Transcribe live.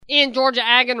In Georgia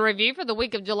Ag and Review for the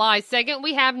week of July 2nd,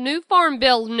 we have new Farm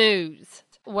Bill news.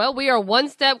 Well, we are one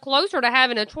step closer to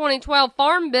having a 2012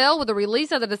 Farm Bill with the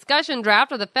release of the discussion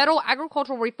draft of the Federal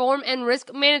Agricultural Reform and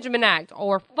Risk Management Act,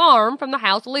 or FARM, from the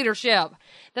House leadership.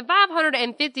 The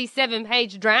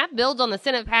 557-page draft builds on the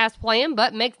Senate-passed plan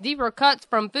but makes deeper cuts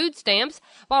from food stamps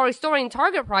while restoring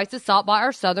target prices sought by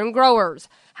our southern growers.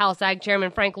 House Ag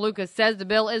Chairman Frank Lucas says the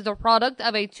bill is the product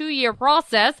of a 2-year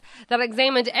process that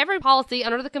examined every policy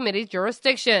under the committee's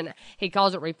jurisdiction. He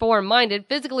calls it reform-minded,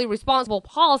 fiscally responsible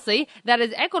policy that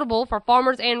is equitable for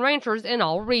farmers and ranchers in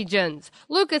all regions.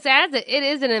 Lucas adds that it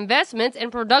is an investment in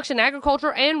production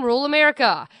agriculture and rural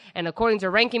America. And according to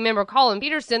Ranking Member Colin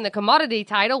Peterson, the commodity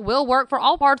title will work for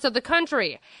all parts of the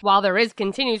country, while there is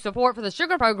continued support for the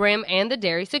sugar program and the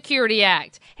Dairy Security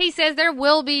Act. He says there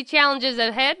will be challenges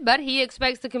ahead, but he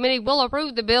expects the committee will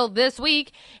approve the bill this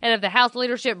week, and if the House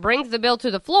leadership brings the bill to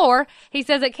the floor, he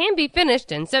says it can be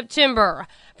finished in September.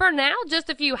 For now, just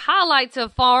a few highlights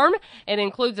of FARM. It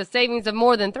includes a savings of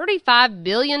more than $35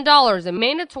 billion in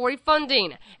mandatory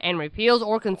funding and repeals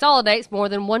or consolidates more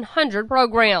than 100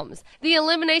 programs. The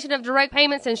elimination of direct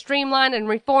payments and streamlined and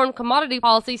reformed commodity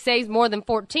policy saves more than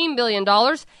 $14 billion.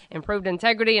 Improved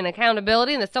integrity and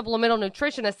accountability in the Supplemental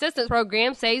Nutrition Assistance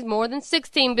Program saves more than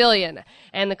 $16 billion.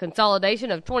 And the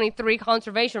consolidation of 23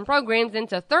 conservation programs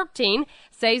into 13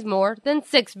 saves more than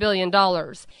 $6 billion.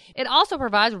 It also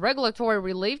provides regulatory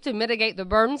relief to mitigate the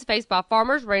burdens faced by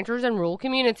farmers, ranchers, and rural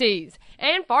communities.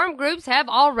 And farm groups have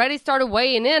already started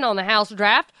weighing in on the House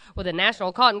draft, with the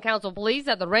National Cotton Council believes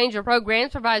that the range of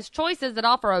programs provides choices that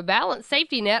offer a balanced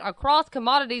safety net across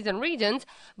commodities and regions,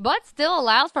 but still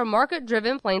allows for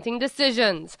market-driven planting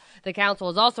decisions. The council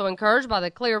is also encouraged by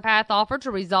the clear path offered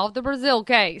to resolve the Brazil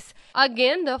case.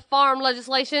 Again, the farm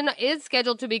legislation is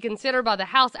scheduled to be considered by the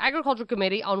House Agriculture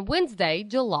Committee on Wednesday,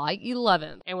 July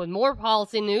 11th. And with more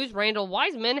policy news, Randall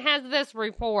Wiseman has this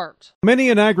report. Many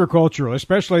in agriculture,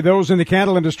 especially those in the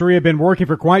cattle industry, have been working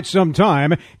for quite some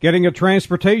time getting a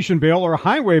transportation bill, or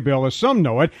highway bill as some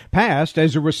know it, passed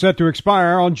as it was set to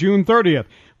expire on June 30th.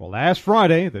 Well, last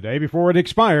Friday, the day before it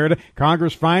expired,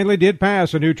 Congress finally did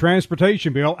pass a new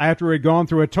transportation bill after it had gone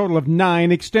through a total of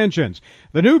 9 extensions.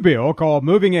 The new bill, called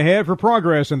Moving Ahead for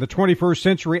Progress in the 21st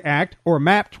Century Act, or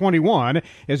MAP 21,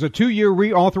 is a 2-year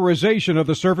reauthorization of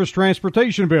the Surface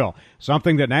Transportation Bill,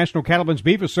 something that National Cattlemen's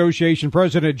Beef Association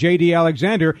President J.D.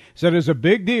 Alexander said is a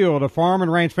big deal to farm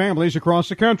and ranch families across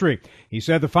the country. He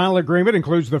said the final agreement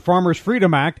includes the Farmers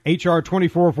Freedom Act, H.R.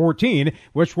 2414,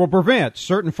 which will prevent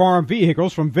certain farm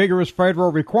vehicles from vigorous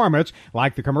federal requirements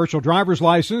like the commercial driver's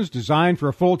license designed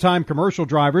for full-time commercial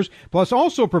drivers, plus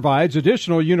also provides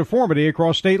additional uniformity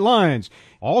across state lines.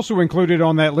 Also included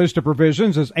on that list of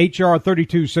provisions is H.R.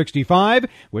 3265,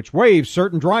 which waives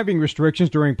certain driving restrictions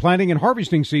during planting and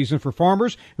harvesting season for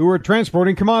farmers who are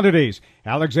transporting commodities.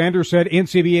 Alexander said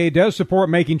NCBA does support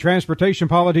making transportation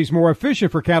policies more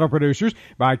efficient for cattle producers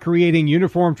by creating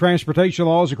uniform transportation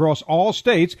laws across all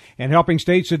states and helping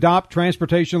states adopt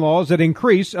transportation laws that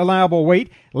increase allowable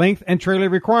weight, length, and trailer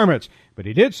requirements. But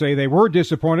he did say they were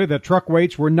disappointed that truck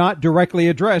weights were not directly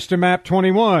addressed in MAP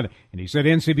 21. And he said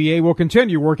NCBA will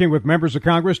continue working with members of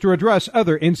Congress to address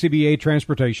other NCBA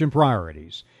transportation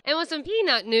priorities. And with some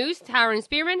peanut news, Tyron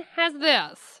Spearman has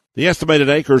this. The estimated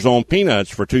acres on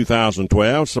peanuts for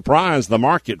 2012 surprised the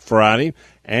market Friday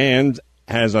and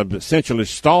has essentially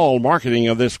stalled marketing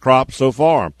of this crop so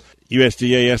far.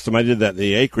 USDA estimated that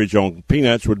the acreage on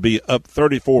peanuts would be up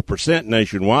 34%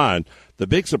 nationwide. The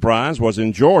big surprise was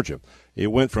in Georgia.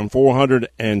 It went from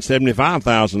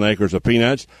 475,000 acres of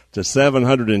peanuts to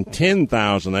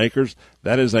 710,000 acres.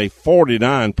 That is a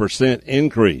 49%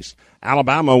 increase.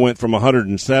 Alabama went from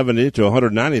 170 to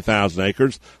 190,000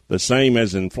 acres, the same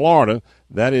as in Florida.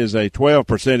 That is a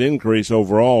 12% increase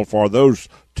overall for those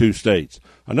two states.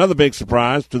 Another big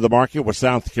surprise to the market was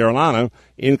South Carolina,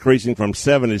 increasing from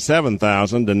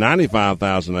 77,000 to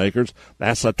 95,000 acres.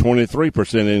 That's a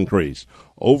 23% increase.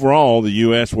 Overall, the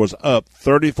U.S. was up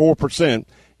 34%,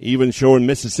 even showing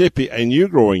Mississippi, a new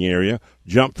growing area,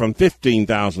 jumped from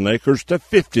 15,000 acres to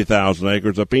 50,000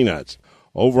 acres of peanuts.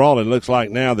 Overall, it looks like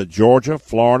now that Georgia,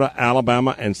 Florida,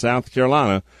 Alabama, and South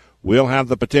Carolina will have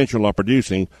the potential of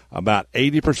producing about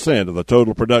 80% of the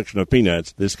total production of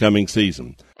peanuts this coming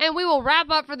season. And we will wrap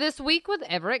up for this week with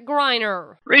Everett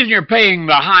Griner. The reason you're paying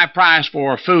the high price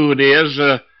for food is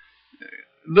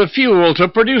the fuel to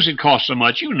produce it costs so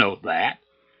much. You know that.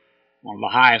 One of the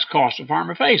highest costs a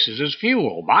farmer faces is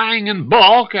fuel. Buying in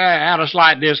bulk at a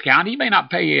slight discount, he may not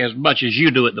pay as much as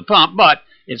you do at the pump, but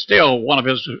it's still one of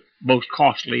his most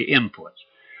costly inputs.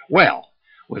 Well,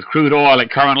 with crude oil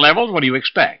at current levels, what do you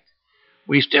expect?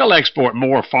 We still export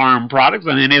more farm products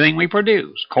than anything we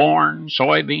produce. Corn,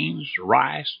 soybeans,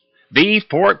 rice, beef,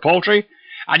 pork, poultry.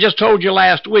 I just told you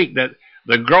last week that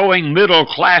the growing middle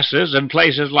classes in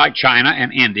places like China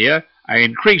and India are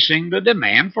increasing the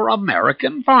demand for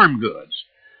American farm goods.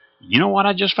 You know what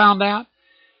I just found out?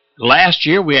 Last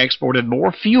year we exported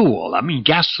more fuel,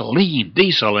 gasoline,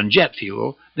 diesel, and jet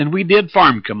fuel, than we did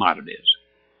farm commodities.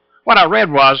 What I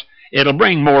read was it'll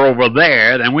bring more over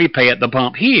there than we pay at the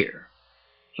pump here.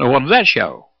 So what does that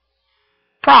show?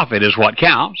 Profit is what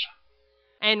counts.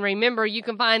 And remember, you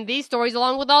can find these stories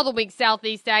along with all the week's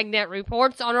Southeast AgNet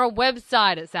reports on our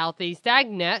website at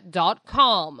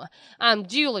southeastagnet.com. I'm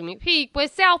Julie McPeak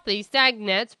with Southeast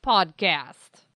AgNet's podcast.